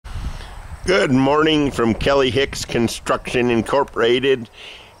Good morning from Kelly Hicks Construction Incorporated,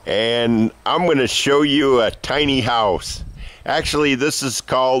 and I'm going to show you a tiny house. Actually, this is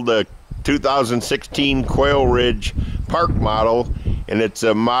called a 2016 Quailridge Park model, and it's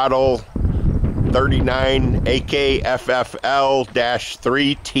a model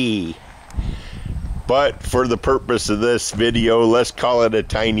 39AKFFL-3T. But for the purpose of this video, let's call it a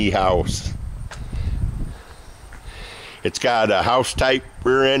tiny house. It's got a house type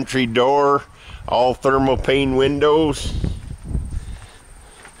rear entry door, all thermal pane windows,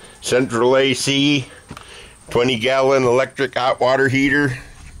 central AC, 20-gallon electric hot water heater.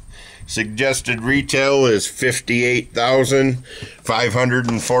 Suggested retail is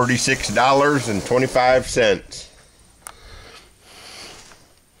 $58,546.25.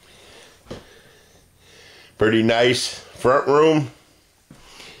 Pretty nice front room,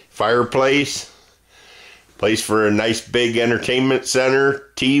 fireplace. Place for a nice big entertainment center,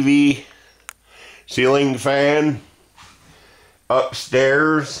 TV, ceiling fan,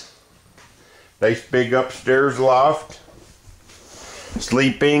 upstairs, nice big upstairs loft,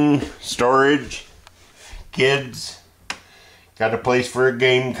 sleeping, storage, kids, got a place for a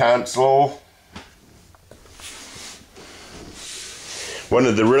game console. One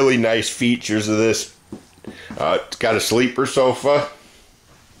of the really nice features of this, it's got a sleeper sofa.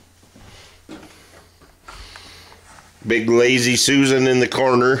 Big lazy Susan in the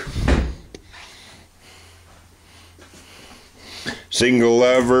corner. Single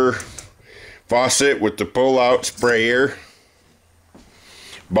lever faucet with the pull-out sprayer.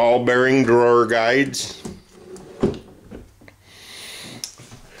 Ball bearing drawer guides.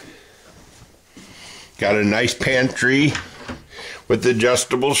 Got a nice pantry with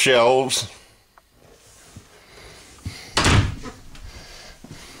adjustable shelves.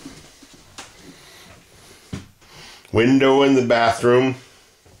 Window in the bathroom,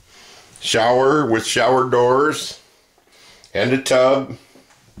 shower with shower doors, and a tub.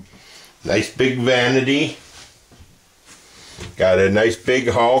 Nice big vanity. Got a nice big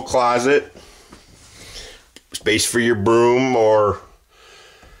hall closet. Space for your broom or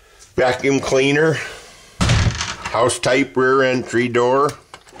vacuum cleaner. House type rear entry door.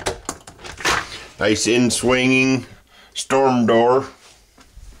 Nice in-swinging storm door.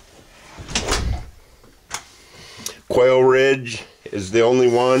 Quailridge is the only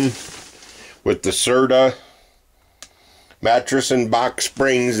one with the Serta mattress and box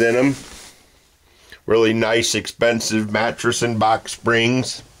springs in them. Really nice, expensive mattress and box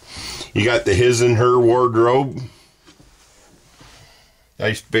springs. You got the his and her wardrobe.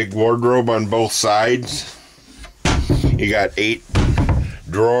 Nice big wardrobe on both sides. You got 8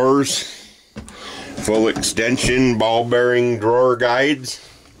 drawers, full extension ball bearing drawer guides.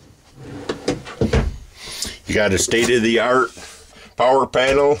 You got a state-of-the-art power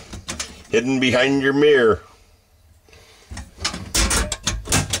panel hidden behind your mirror.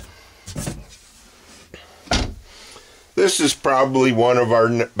 This is probably one of our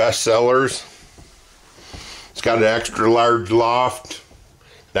best sellers. It's got an extra large loft,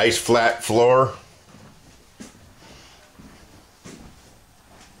 nice flat floor.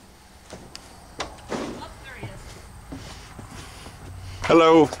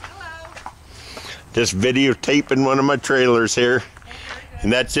 Hello. Just videotaping one of my trailers here.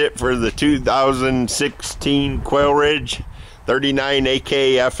 And that's it for the 2016 Quailridge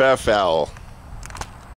 39AKFFL.